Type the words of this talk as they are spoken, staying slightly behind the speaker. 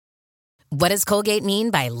What does Colgate mean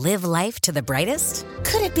by live life to the brightest?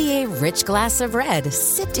 Could it be a rich glass of red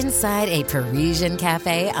sipped inside a Parisian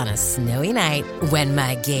cafe on a snowy night when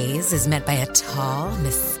my gaze is met by a tall,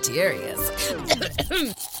 mysterious...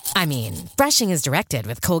 I mean, brushing is directed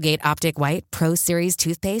with Colgate Optic White Pro Series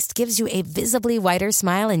toothpaste gives you a visibly whiter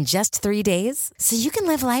smile in just 3 days, so you can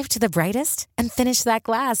live life to the brightest and finish that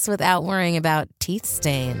glass without worrying about teeth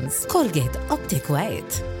stains. Colgate Optic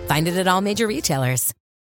White. Find it at all major retailers.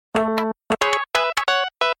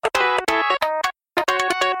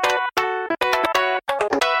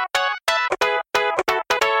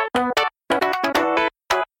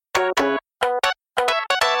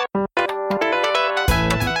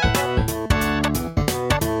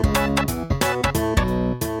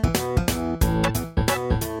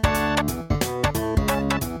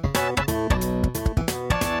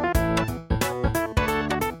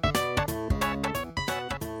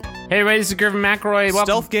 Hey everybody, this is Griffin McElroy.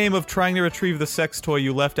 Stealth game of trying to retrieve the sex toy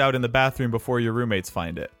you left out in the bathroom before your roommates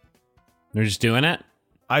find it. They're just doing it?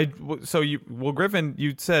 Griffin,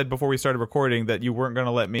 you said before we started recording that you weren't going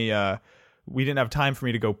to let me, we didn't have time for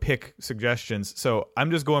me to go pick suggestions, so I'm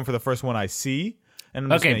just going for the first one I see, and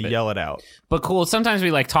I'm just going to yell it out. But cool, sometimes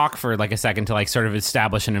we talk for a second to sort of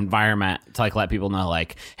establish an environment to let people know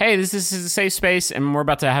hey, this is a safe space and we're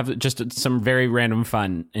about to have just some very random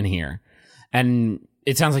fun in here. And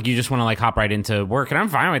it sounds like you just want to hop right into work, and I'm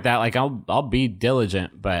fine with that. I'll be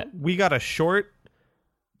diligent, but we got a short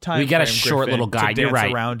time. We got a frame, short Griffin, little guide. You're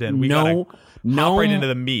right. Around and we gotta hop right into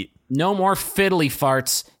the meat. No more fiddly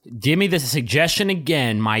farts. Give me the suggestion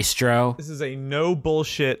again, Maestro. This is a no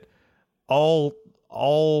bullshit, all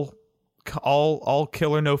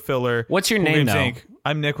killer, no filler. What's your name though? Inc.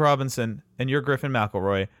 I'm Nick Robinson, and you're Griffin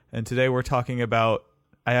McElroy, and today we're talking about.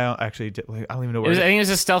 I don't even know where. I think it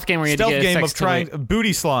was a stealth game where you had to get a sex toy.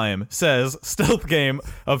 Booty Slime says stealth game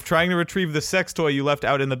of trying to retrieve the sex toy you left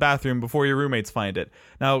out in the bathroom before your roommates find it.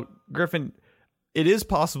 Now, Griffin, it is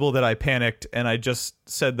possible that I panicked and I just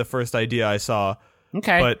said the first idea I saw.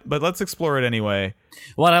 Okay, but let's explore it anyway.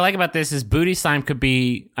 What I like about this is Booty Slime could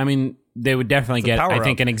be. I mean, they would definitely get, I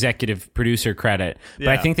think, an executive producer credit. But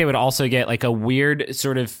I think they would also get a weird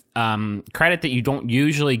sort of credit that you don't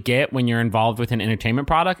usually get when you're involved with an entertainment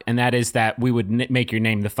product, and that is that we would make your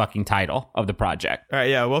name the fucking title of the project. All right,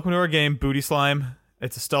 yeah. Welcome to our game, Booty Slime.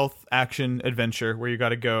 It's a stealth action adventure where you got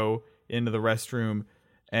to go into the restroom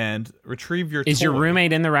and retrieve your toy. Is your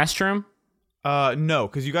roommate in the restroom? No,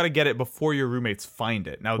 because you got to get it before your roommates find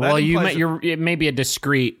it. Now, it may be a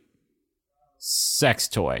discrete sex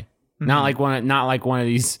toy. Not like one of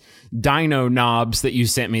these dino knobs that you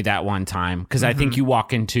sent me that one time, because I think you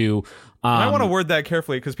walk into. I want to word that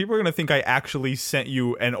carefully because people are going to think I actually sent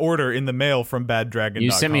you an order in the mail from BadDragon.com. You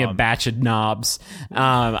sent me a batch of knobs.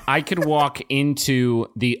 I could walk into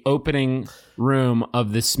the opening room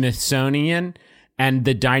of the Smithsonian, and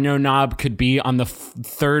the dino knob could be on the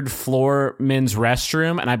third floor men's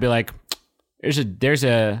restroom, and I'd be like, "There's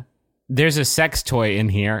a sex toy in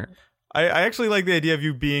here." I actually like the idea of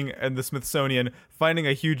you being in the Smithsonian, finding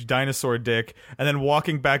a huge dinosaur dick, and then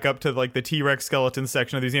walking back up to the T-Rex skeleton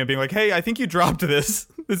section of the museum, being like, "Hey, I think you dropped this.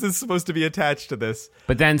 This is supposed to be attached to this."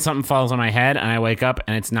 But then something falls on my head, and I wake up,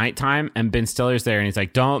 and it's nighttime, and Ben Stiller's there, and he's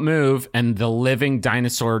like, "Don't move," and the living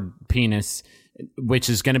dinosaur penis, which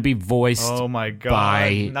is going to be voiced. Oh my god!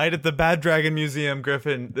 By Night at the Bad-Dragon Museum,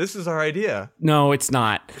 Griffin. This is our idea. No, it's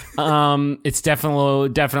not. It's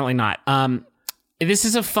definitely not. This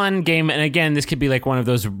is a fun game, and again, this could be one of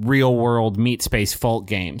those real-world Meat Space Folk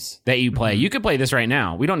games that you play. You could play this right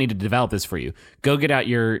now. We don't need to develop this for you. Go get out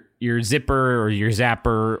your zipper or your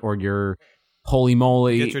zapper or your holy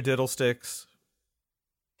moly. Get your diddle sticks.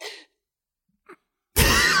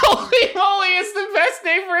 Holy moly is the best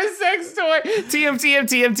name for a sex toy.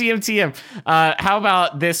 TM. How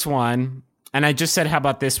about this one? And I just said, how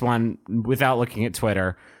about this one without looking at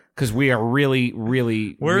Twitter. Because we are really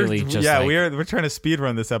just we're trying to speed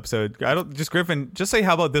run this episode. Griffin, just say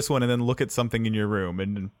how about this one and then look at something in your room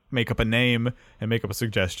and make up a name and make up a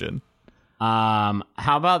suggestion. How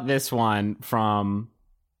about this one from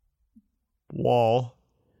Wall?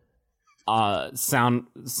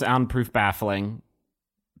 Soundproof baffling.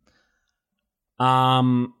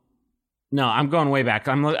 No, I'm going way back.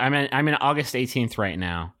 I'm in August 18th right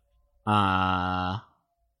now.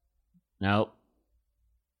 Nope.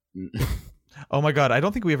 Oh my god, I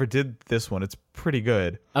don't think we ever did this one. It's pretty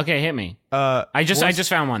good. Okay, hit me. I just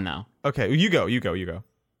found one though. Okay, you go.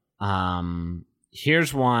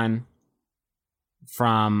 Here's one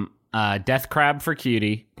from Death Crab for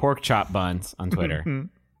Cutie, Pork Chop Buns on Twitter.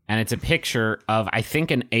 And it's a picture of, I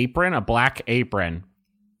think, an apron, a black apron.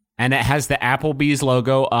 And it has the Applebee's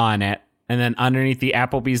logo on it. And then underneath the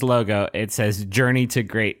Applebee's logo, it says Journey to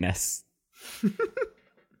Greatness. Do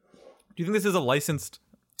you think this is a licensed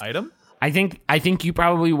item? I think you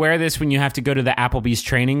probably wear this when you have to go to the Applebee's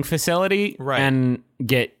training facility, right, and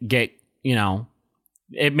get maybe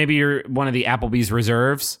you're one of the Applebee's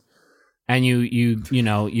reserves, and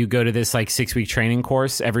you go to this like 6-week training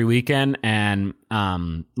course every weekend and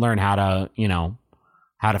learn how to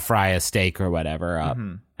fry a steak or whatever up.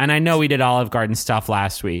 Mm-hmm. And I know we did Olive Garden stuff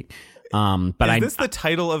last week. But is this the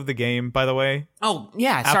title of the game, by the way? Oh,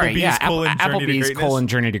 yeah, sorry. Applebee's :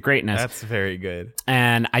 Journey to Greatness. That's very good.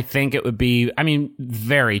 And I think it would be,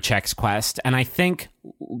 very Chex Quest. And I think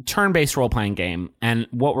turn-based role-playing game. And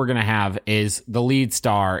what we're going to have is the lead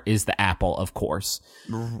star is the apple, of course.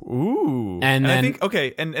 Ooh. And then, I think,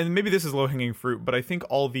 okay, and maybe this is low-hanging fruit, but I think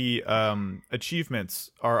all the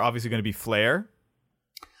achievements are obviously going to be flair.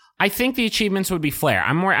 I think the achievements would be flair.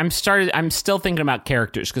 I'm still thinking about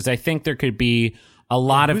characters because I think there could be a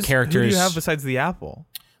lot of characters. Who do you have besides the apple?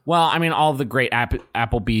 Well, all of the great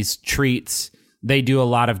Applebee's treats. They do a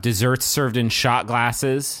lot of desserts served in shot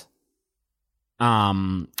glasses.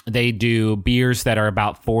 They do beers that are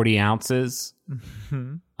about 40 ounces.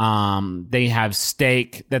 Mm-hmm. They have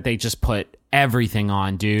steak that they just put everything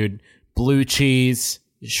on, dude. Blue cheese,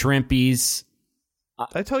 shrimpies.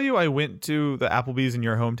 Did I tell you I went to the Applebee's in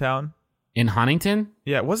your hometown? In Huntington?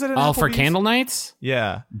 Yeah, was it an Applebee's? Applebee's? For candle nights?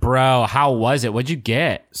 Yeah. Bro, how was it? What'd you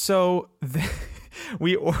get? So,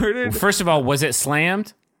 we ordered... Well, first of all, was it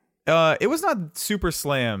slammed? It was not super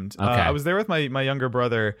slammed. Okay. I was there with my younger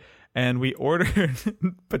brother, and we ordered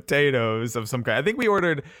potatoes of some kind. I think we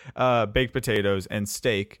ordered baked potatoes and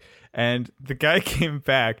steak. And the guy came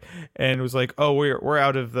back and was like, "Oh, we're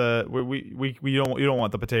out of the we don't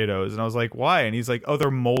want the potatoes." And I was like, "Why?" And he's like, "Oh, they're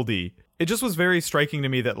moldy." It just was very striking to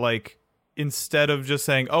me that like instead of just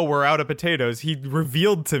saying, "Oh, we're out of potatoes," he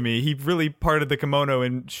revealed to me. He really parted the kimono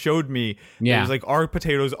and showed me. Yeah, it was like our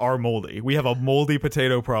potatoes are moldy. We have a moldy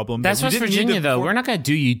potato problem. That's West Virginia, though. We're not going to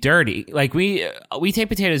do you dirty. Like we take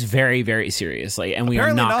potatoes very, very seriously, and we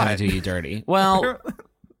Apparently are not going to do you dirty. Well.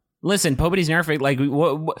 Listen, Pobody's Nerf. Like,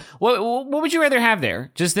 what would you rather have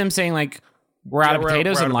there? Just them saying like, "We're out of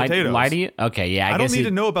potatoes," and lie to you? Okay, yeah. I don't need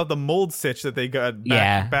to know about the mold sitch that they got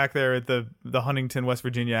back there at the Huntington, West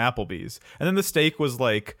Virginia Applebee's. And then the steak was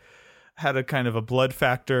like had a kind of a blood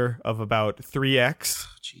factor of about 3x. Oh,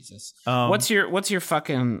 Jesus. What's your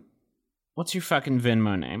fucking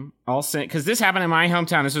Venmo name? I'll send, because this happened in my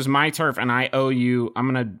hometown. This was my turf, and I owe you. I'm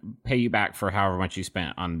gonna pay you back for however much you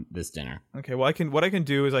spent on this dinner. Okay. Well, what I can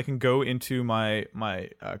do is I can go into my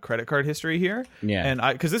credit card history here. Yeah. And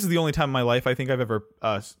because this is the only time in my life I think I've ever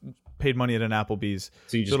paid money at an Applebee's.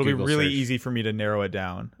 So it'll be really easy for me to narrow it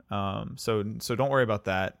down. So don't worry about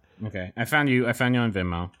that. Okay. I found you on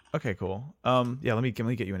Venmo. Okay. Cool. Yeah. Let me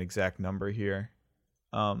get you an exact number here.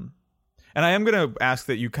 And I am going to ask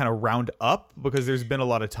that you kind of round up because there's been a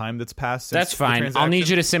lot of time that's passed since That's fine. I'll need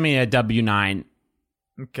you to send me a W-9.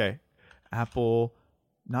 Okay.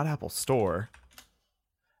 Not Apple Store.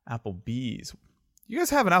 Applebee's. You guys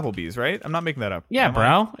have an Applebee's, right? I'm not making that up. Yeah,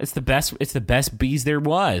 bro. It's the best bees there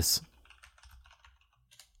was.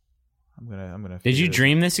 I'm gonna Did you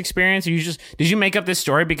dream this experience? Or did you make up this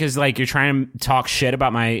story because like you're trying to talk shit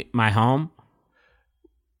about my home?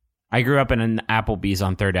 I grew up in an Applebee's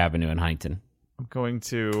on 3rd Avenue in Huntington. I'm going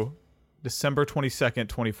to December 22nd,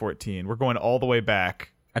 2014. We're going all the way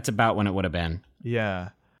back. That's about when it would have been.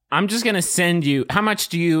 Yeah. I'm just going to send you. How much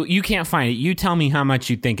do you can't find it. You tell me how much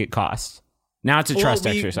you think it costs. Now it's a trust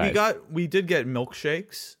exercise. We did get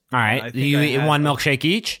milkshakes. All right. You eat one milkshake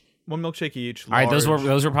each? One milkshake each. All right. Those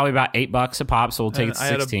were probably about $8 a pop, so we'll take it to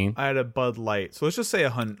 16. I had a Bud Light. So let's just say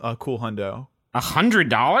a cool hundo.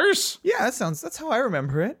 $100? Yeah, that's how I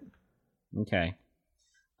remember it. Okay.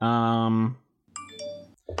 All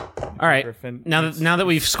right. Griffin, now that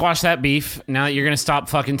we've squashed that beef, now that you're gonna stop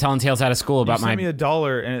fucking telling tales out of school about sent me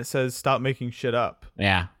 $1 and it says stop making shit up.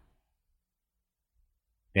 Yeah.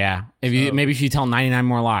 Yeah. Maybe if you tell 99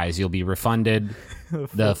 more lies, you'll be refunded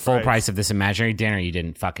the full price of this imaginary dinner you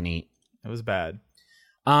didn't fucking eat. It was bad.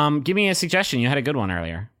 Give me a suggestion. You had a good one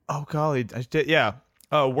earlier. Oh golly, I did. Yeah.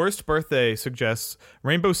 Worst birthday suggests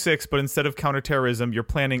Rainbow Six, but instead of counterterrorism, you're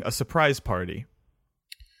planning a surprise party.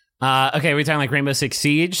 Okay, we're talking like Rainbow Six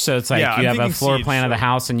Siege, so it's like you have a floor plan of the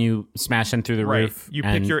house and you smash in through the roof. You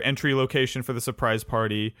pick your entry location for the surprise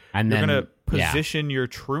party. And you're going to position your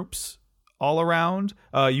troops all around.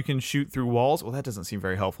 You can shoot through walls. Well, that doesn't seem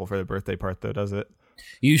very helpful for the birthday part, though, does it?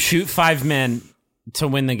 You shoot 5 men to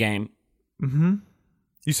win the game. Mm-hmm.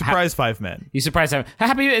 You surprise 5 men. You surprise them.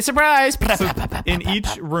 Happy surprise! So in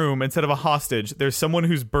each room, instead of a hostage, there's someone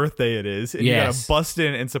whose birthday it is, and you gotta bust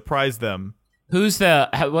in and surprise them. What's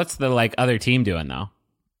the like other team doing though?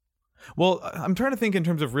 Well, I'm trying to think in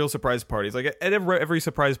terms of real surprise parties. Like at every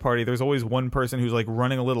surprise party, there's always one person who's like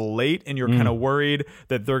running a little late, and you're kind of worried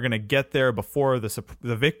that they're gonna get there before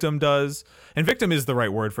the victim does. And victim is the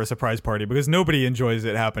right word for a surprise party because nobody enjoys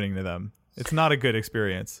it happening to them. It's not a good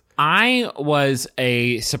experience. I was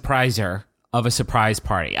a surpriser of a surprise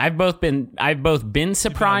party. I've both been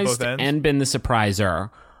surprised and been the surpriser.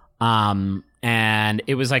 And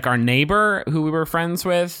it was like our neighbor who we were friends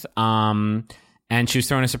with. And she was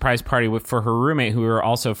throwing a surprise party for her roommate who we were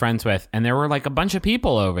also friends with. And there were like a bunch of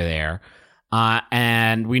people over there.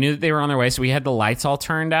 And we knew that they were on their way. So we had the lights all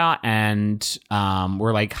turned out and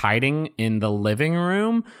we're like hiding in the living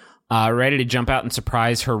room, ready to jump out and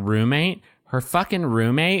surprise her roommate. Her fucking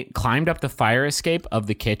roommate climbed up the fire escape of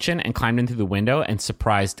the kitchen and climbed into the window and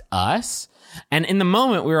surprised us. And in the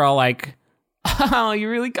moment, we were all like, oh, you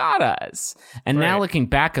really got us. And now looking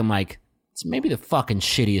back, I'm like, it's maybe the fucking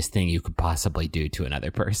shittiest thing you could possibly do to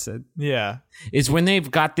another person. Yeah. Is when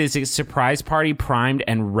they've got this surprise party primed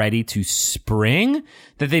and ready to spring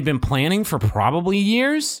that they've been planning for probably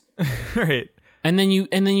years. Right. And then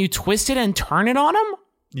you twist it and turn it on them?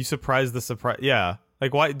 You surprise the surprise. Yeah.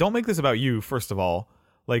 Like, why? Don't make this about you, first of all.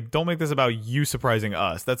 Like, don't make this about you surprising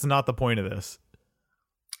us. That's not the point of this.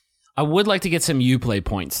 I would like to get some Uplay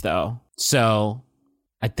points, though. So,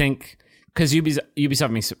 I think, because Ubisoft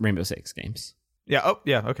makes Rainbow Six games. Yeah, oh,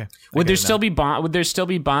 yeah, okay. Would there still be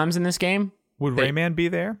bombs in this game? Would Rayman be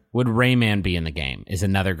there? Would Rayman be in the game is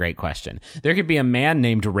another great question. There could be a man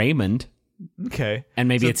named Raymond. Okay. And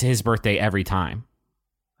maybe it's his birthday every time.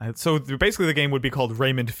 So, basically, the game would be called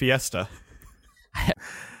Raymond Fiesta.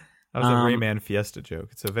 That was a Rayman Fiesta joke.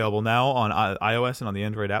 It's available now on iOS and on the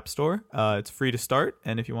Android App Store. It's free to start,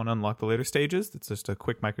 and if you want to unlock the later stages, it's just a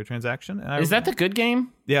quick microtransaction. Is that the good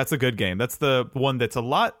game? Yeah, it's a good game. That's the one that's a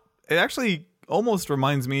lot... It actually almost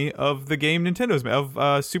reminds me of the game Nintendo's made,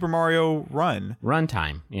 of Super Mario Run.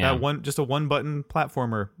 Runtime, yeah. Just a one-button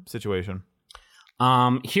platformer situation.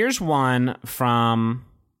 Here's one from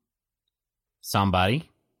somebody.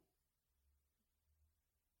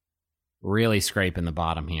 Really scraping the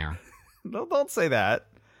bottom here. No, don't say that.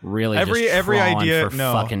 Really, every idea, for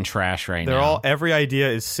fucking trash right now. Every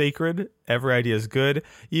idea is sacred. Every idea is good.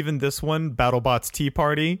 Even this one, BattleBots Tea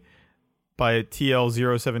Party by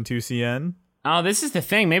TL072CN. Oh, this is the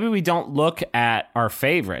thing. Maybe we don't look at our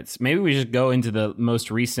favorites. Maybe we just go into the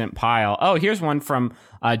most recent pile. Oh, here's one from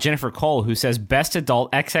Jennifer Cole who says Best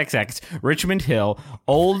Adult XXX, Richmond Hill,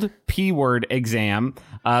 Old P-Word Exam,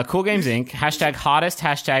 Cool Games Inc., hashtag hottest,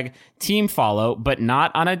 hashtag team follow, but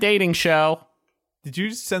not on a dating show. Did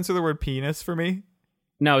you censor the word penis for me?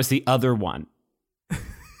 No, it's the other one.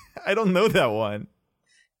 I don't know that one.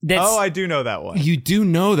 I do know that one. You do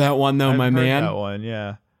know that one, though, my man. That one,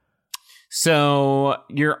 yeah. So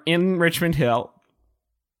you're in Richmond Hill,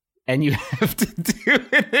 and you have to do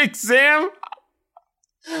an exam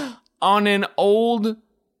on an old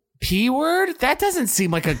P-word? That doesn't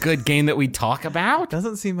seem like a good game that we talk about.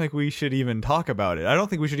 Doesn't seem like we should even talk about it. I don't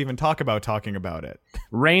think we should even talk about talking about it.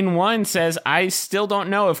 Rain1 says, I still don't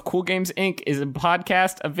know if Cool Games Inc. is a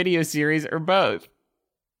podcast, a video series, or both.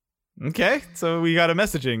 Okay, so we got a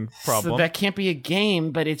messaging problem. So that can't be a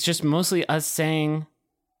game, but it's just mostly us saying...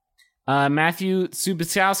 Matthew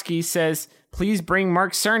Subasowski says, please bring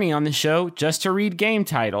Mark Cerny on the show just to read game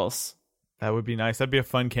titles. That would be nice. That'd be a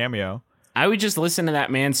fun cameo. I would just listen to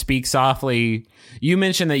that man speak softly. You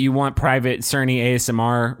mentioned that you want private Cerny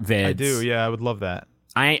ASMR vids. I do, yeah, I would love that.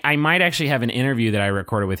 I might actually have an interview that I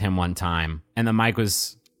recorded with him one time, and the mic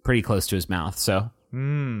was pretty close to his mouth, so...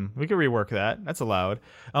 we could rework that. That's allowed.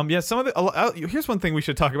 Yeah, some of the... here's one thing we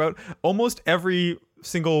should talk about. Almost every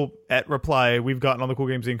single reply we've gotten on the Cool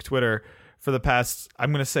Games Inc. Twitter for the past,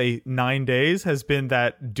 I'm going to say 9 days, has been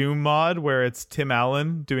that Doom mod where it's Tim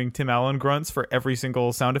Allen doing Tim Allen grunts for every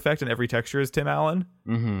single sound effect and every texture is Tim Allen.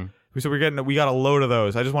 Mm-hmm. So we got a load of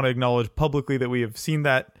those. I just want to acknowledge publicly that we have seen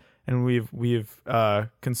that and we've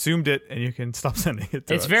consumed it, and you can stop sending it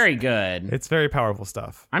to us. It's very good. It's very powerful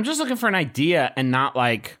stuff. I'm just looking for an idea and not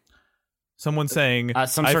like... Someone saying, I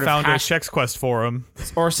found a Chex Quest forum.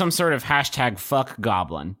 Or some sort of hashtag fuck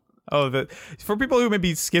goblin. Oh, for people who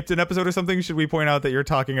maybe skipped an episode or something, should we point out that you're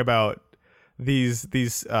talking about these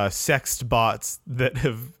sexed bots that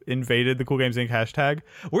have invaded the Cool Games Inc. hashtag?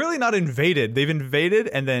 Really not invaded. They've invaded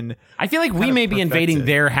and then... I feel like we may be invading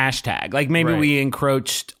their hashtag. Like maybe we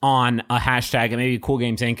encroached on a hashtag and maybe Cool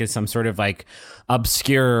Games Inc. is some sort of like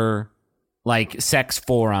obscure like sex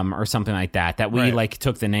forum or something like that we Right. like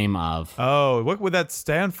took the name of. Oh, what would that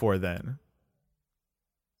stand for then?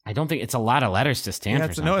 I don't think it's a lot of letters to stand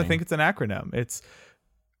for something. No, I think it's an acronym. It's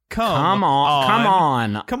Come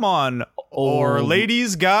on. or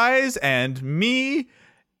ladies, guys, and me.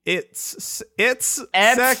 It's sex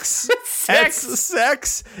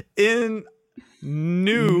in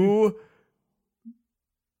New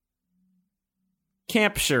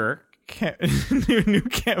Campshire. New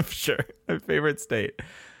Hampshire, my favorite state.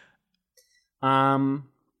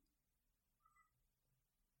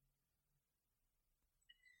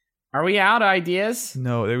 Are we out of ideas?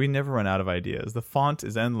 No, we never run out of ideas. The font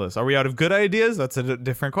is endless. Are we out of good ideas? That's a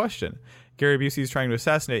different question. Gary Busey's trying to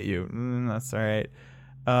assassinate you. That's all right.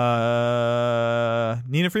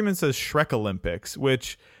 Nina Freeman says Shrek Olympics,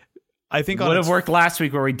 which I think would have worked last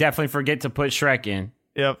week, where we definitely forget to put Shrek in.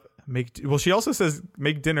 Yep. She also says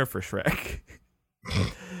make dinner for Shrek.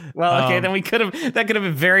 Well, okay, then that could have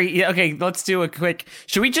been very, okay, let's do a quick,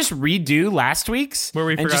 should we just redo last week's? Where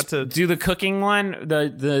we and forgot just to do the cooking one,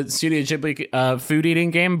 the Studio Ghibli food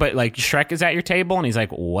eating game, but like Shrek is at your table and he's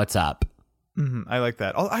like, what's up? Mm-hmm, I like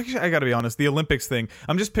that. Actually, I gotta be honest, the Olympics thing,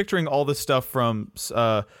 I'm just picturing all the stuff from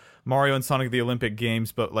Mario and Sonic the Olympic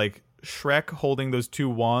Games, but like Shrek holding those two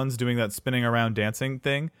wands, doing that spinning around dancing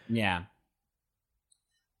thing. Yeah.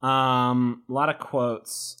 A lot of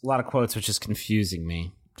quotes, which is confusing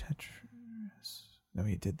me. Tetris. No,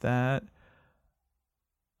 he did that.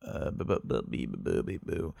 Here's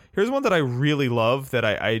one that I really love that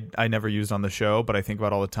I never used on the show, but I think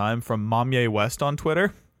about all the time, from Momye West on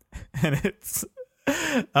Twitter. And it's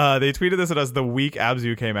they tweeted this as the week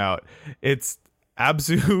Abzu came out. It's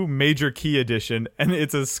Abzu Major Key Edition, and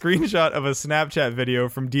it's a screenshot of a Snapchat video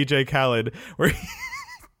from DJ Khaled where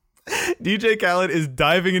DJ Khaled is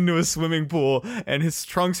diving into a swimming pool and his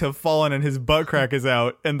trunks have fallen and his butt crack is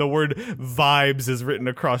out, and the word vibes is written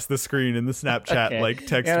across the screen in the Snapchat like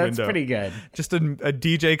text window. That's pretty good. Just a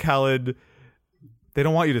DJ Khaled. They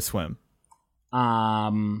don't want you to swim.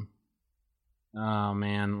 Oh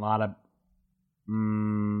man, a lot of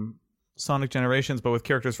Sonic Generations, but with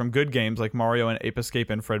characters from good games like Mario and Ape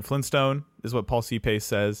Escape and Fred Flintstone, is what Paul C. Pace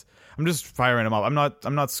says. I'm just firing them up.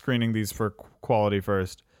 I'm not screening these for quality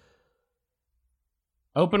first.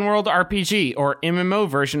 Open world RPG or MMO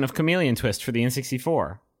version of Chameleon Twist for the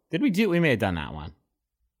N64. We may have done that one.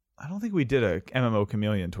 I don't think we did a MMO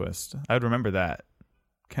Chameleon Twist. I would remember that.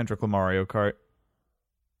 Kendrick Lamar Mario Kart.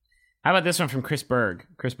 How about this one from Chris Berg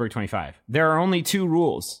 25. There are only two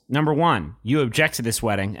rules. Number 1, you object to this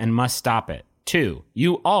wedding and must stop it. 2,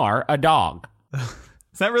 you are a dog.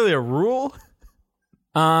 Is that really a rule?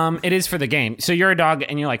 It is for the game. So you're a dog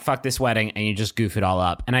and you're like, fuck this wedding, and you just goof it all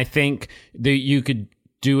up. And I think that you could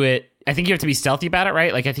do it. I think you have to be stealthy about it,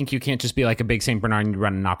 right? Like, I think you can't just be like a big St. Bernard and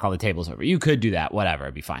run and knock all the tables over. You could do that, whatever,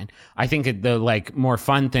 it'd be fine. I think the like more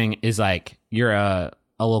fun thing is like you're a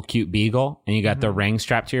little cute beagle and you got the ring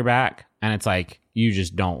strapped to your back, and it's like you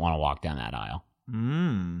just don't want to walk down that aisle.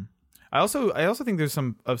 I also think there's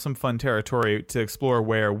some fun territory to explore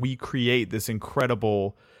where we create this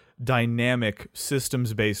incredible dynamic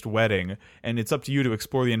systems-based wedding, and it's up to you to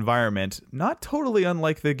explore the environment, not totally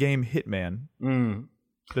unlike the game Hitman.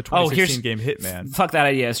 The 2016 game Hitman. Fuck that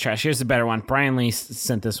idea, it's trash. Here's the better one. Brian Lee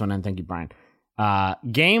sent this one in. Thank you, Brian.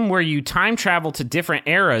 Game where you time travel to different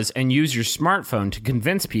eras and use your smartphone to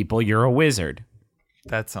convince people you're a wizard.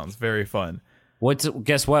 That sounds very fun.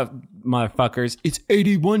 Guess what, motherfuckers? It's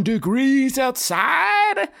 81 degrees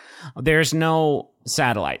outside. There's no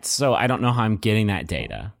satellites, so I don't know how I'm getting that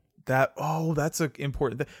data. That's an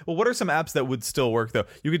important. Well, what are some apps that would still work though?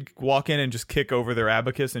 You could walk in and just kick over their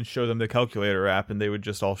abacus and show them the calculator app, and they would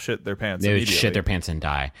just all shit their pants. They would shit their pants and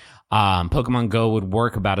die. Pokemon Go would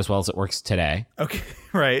work about as well as it works today. Okay,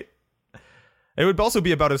 right. It would also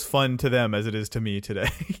be about as fun to them as it is to me today.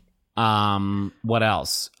 What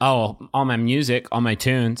else? Oh, all my music, all my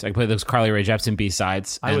tunes. I could play those Carly Rae Jepsen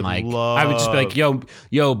B-sides. I would just be like, yo,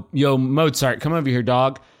 Mozart, come over here,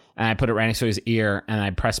 dog. And I put it right next to his ear, and I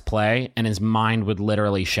press play, and his mind would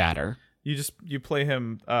literally shatter. You play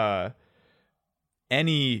him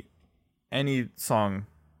any song.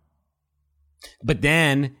 But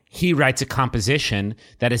then he writes a composition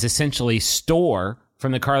that is essentially store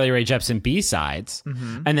from the Carly Rae Jepsen B-sides,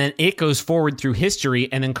 and then it goes forward through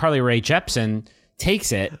history, and then Carly Rae Jepsen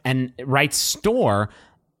takes it and writes store.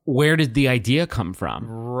 Where did the idea come from?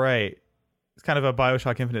 Right. It's kind of a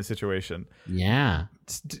BioShock Infinite situation. Yeah.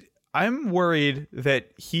 I'm worried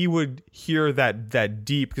that he would hear that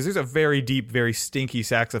deep, because there's a very deep, very stinky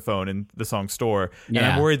saxophone in the song Store, and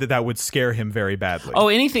Yeah. I'm worried that would scare him very badly. Oh,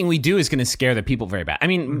 anything we do is going to scare the people very bad. I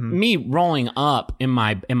mean, me rolling up in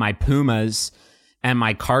my Pumas and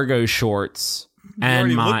my cargo shorts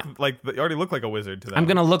and you my already look like a wizard to them. I'm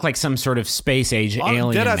going to look like some sort of space age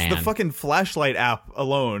alien Deadass, man. the fucking flashlight app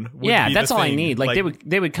alone. Would Yeah, be that's the all I thing. need. Like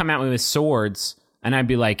they would come at me with swords, and I'd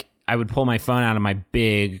be like, I would pull my phone out of my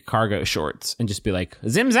big cargo shorts and just be like,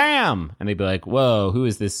 zim zam, and they'd be like, whoa, who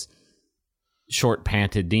is this short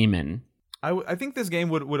panted demon? I think this game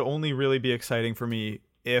would only really be exciting for me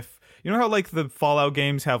if, you know how like the Fallout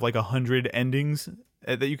games have like 100 endings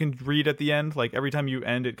that you can read at the end. Like every time you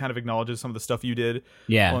end, it kind of acknowledges some of the stuff you did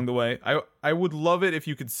along the way. I would love it if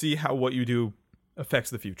you could see how what you do affects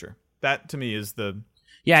the future. That to me is the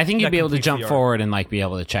I think you'd be able to completes jump the arc. forward and like be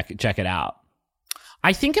able to check it out.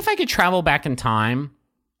 I think if I could travel back in time,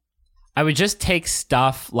 I would just take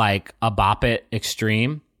stuff like a Bop It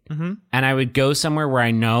Extreme, and I would go somewhere where I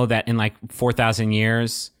know that in like 4,000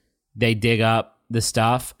 years they dig up the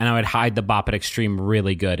stuff, and I would hide the Bop It Extreme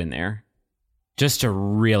really good in there, just to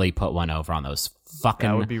really put one over on those fucking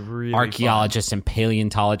That would be really archaeologists and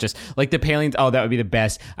paleontologists. Like the that would be the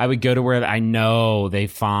best. I would go to where I know they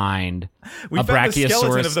find we a found the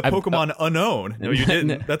skeleton Brachiosaurus. of the Pokemon Unknown. No, you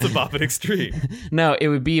didn't. That's a Bop It Extreme. No, it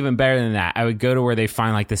would be even better than that. I would go to where they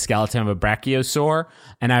find like the skeleton of a brachiosaur,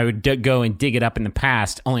 and I would go and dig it up in the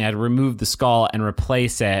past. Only I'd remove the skull and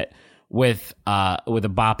replace it with a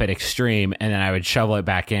Bop It Extreme, and then I would shovel it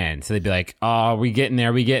back in. So they'd be like, "Oh, we getting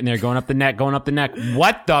there, going up the neck, going up the neck."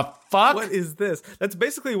 What the fuck? What is this? That's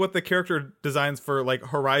basically what the character designs for like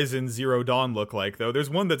Horizon Zero Dawn look like, though. There's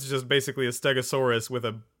one that's just basically a Stegosaurus with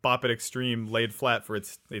a Bop It Extreme laid flat for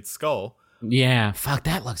its skull. Yeah, fuck.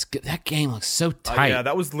 That looks good. That game looks so tight. Yeah,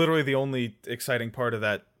 that was literally the only exciting part of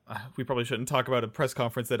that. We probably shouldn't talk about a press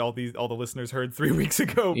conference that all the listeners heard 3 weeks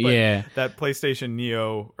ago. But Yeah. that PlayStation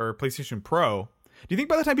Neo or PlayStation Pro. Do you think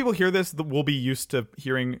by the time people hear this, we'll be used to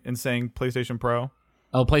hearing and saying PlayStation Pro?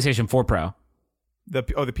 Oh, PlayStation 4 Pro. The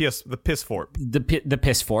PS4. The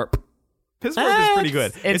piss forp. Pissforce is pretty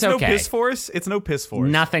good. It's no okay. Piss Force. It's no Piss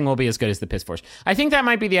Force. Nothing will be as good as the Piss Force. I think that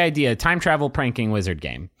might be the idea. Time travel pranking wizard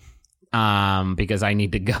game. Because I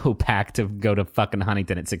need to go back to go to fucking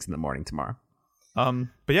Huntington at 6 a.m. tomorrow.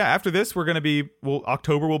 But yeah, after this, we're gonna be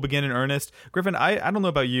October will begin in earnest. Griffin, I don't know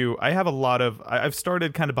about you. I have a lot of I've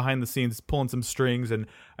started kind of behind the scenes pulling some strings, and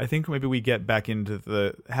I think maybe we get back into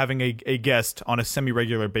the having a guest on a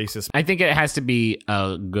semi-regular basis. I think it has to be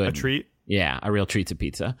a treat. Yeah, a real treat to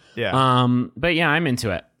pizza. Yeah. But yeah, I'm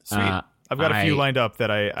into it. Sweet. I've got a few lined up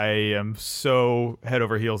that I am so head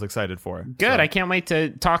over heels excited for. Good. So. I can't wait to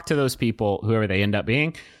talk to those people, whoever they end up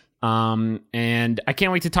being. And I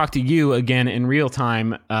can't wait to talk to you again in real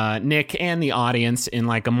time, Nick, and the audience in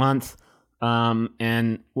like a month.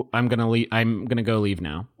 And I'm gonna leave. I'm gonna go leave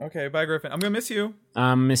now. Okay, bye, Griffin. I'm gonna miss you.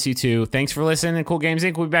 Miss you too. Thanks for listening. Cool Games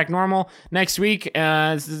Inc. We'll be back normal next week.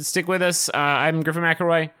 Stick with us. I'm Griffin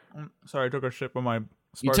McElroy. Sorry, I took a sip of my.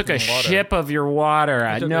 You took a water. sip of your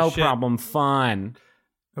water. took No a shit. problem. Fun.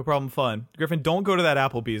 No problem. Fun. Griffin, don't go to that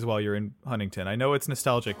Applebee's while you're in Huntington. I know it's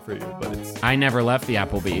nostalgic for you, but it's I never left the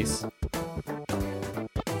Applebee's.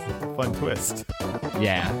 a fun twist.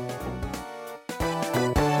 Yeah.